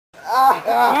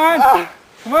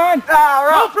Come on!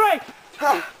 Don't break!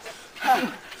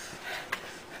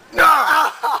 No!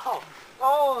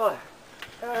 Oh!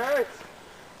 That hurts.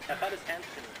 I thought his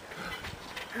hamstring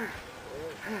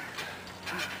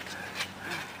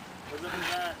was up in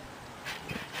that.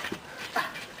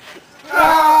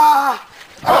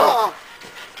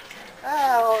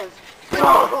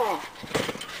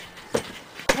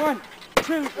 One,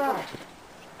 two,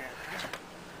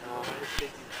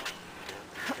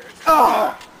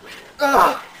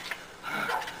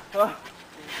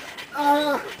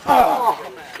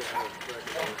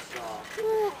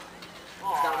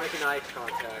 Stop making eye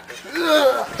contact.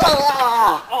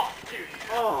 Oh, dude.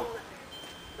 Oh.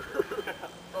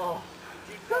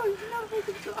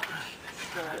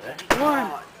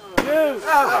 one, two.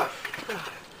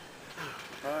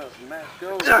 Matt, go.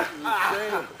 I'm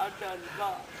done.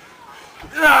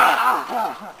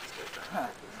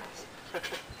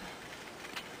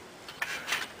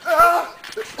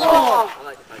 I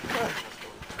like it.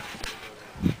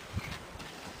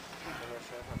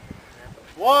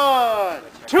 1,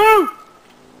 2,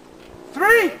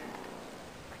 3,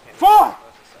 4,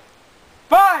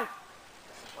 5,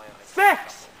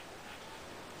 6,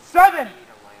 7,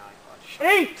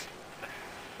 8,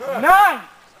 9.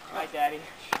 Hi, Daddy.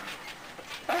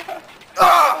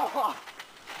 Oh,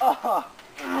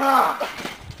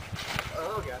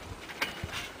 God.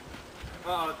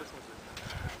 Oh, this one's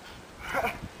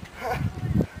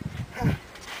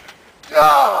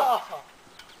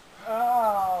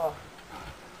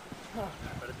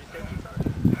But if you stay too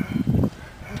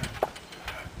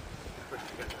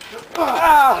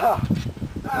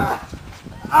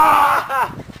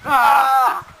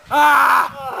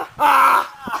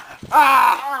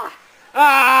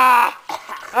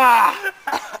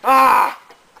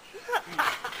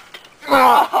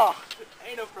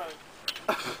ain't no problem.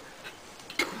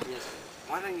 Yes.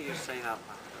 Why don't you just say that?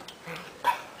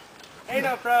 Ain't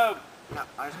no probe. No,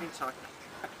 I was being talking.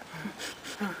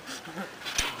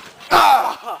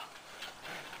 I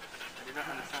do not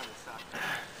understand this song.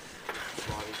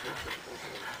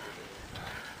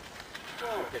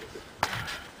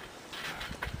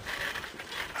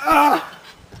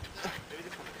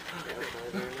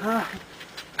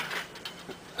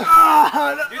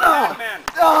 Do the Pac-Man. Is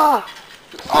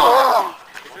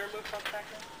there a move called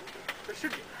Pac-Man? There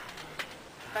should be.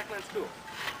 Pac-Man's cool.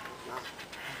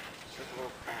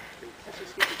 Let's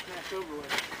just get this match over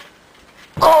with.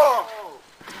 Oh!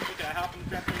 Hey, can I help him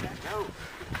grab him back? No.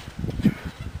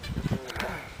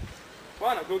 Come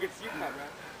on, I'll go get the Yukon,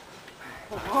 right?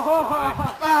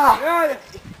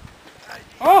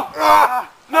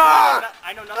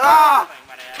 I know nothing about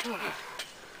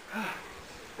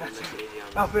this thing,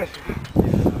 but I'll finish.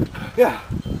 Yeah.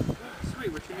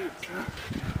 Sweet, what you need?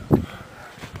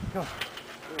 Go.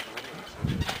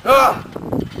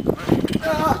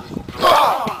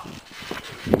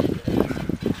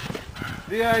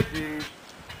 The ID.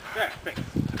 There, thanks.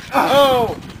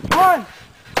 Oh! 1,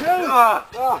 2.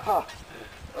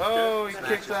 Oh, he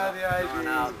kicks out of the ID.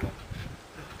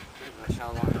 I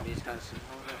shall lock these guys.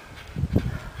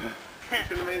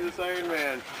 Should have made this Iron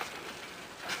Man.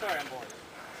 I'm sorry, I'm bored.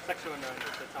 Sexual annoyance,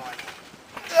 that's how I know.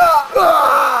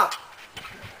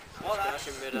 Well, that's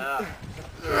Mid up.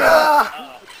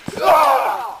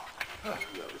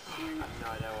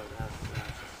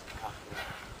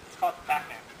 It's called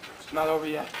Pac-Man. It's not over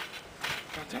yet.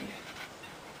 God dang it.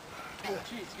 Oh,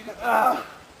 jeez, you didn't.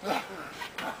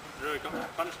 Really comes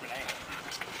with punishment, eh?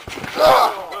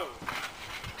 Whoa.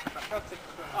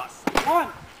 Us. 1,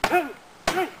 2,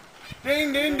 3.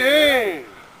 Ding, ding, ding.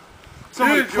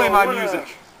 Somebody play my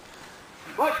music.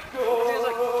 What?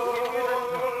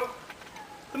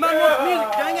 The man wants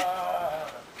music, dang it!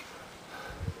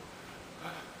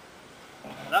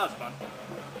 That was fun.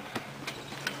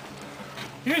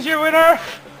 Here's your winner,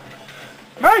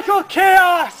 Michael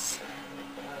Chaos.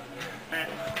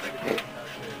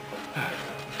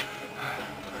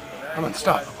 I'm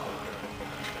unstoppable.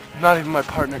 Not even my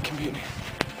partner can beat me.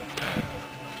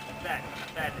 That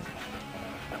is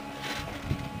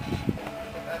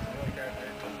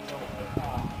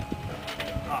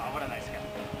oh, what a nice guy.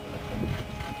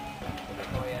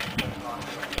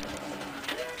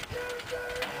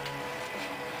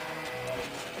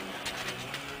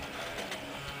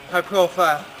 High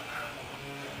profile.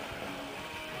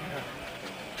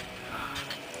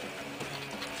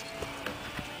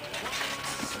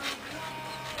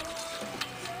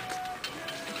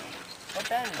 What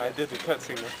then? I did the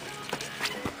cutscene.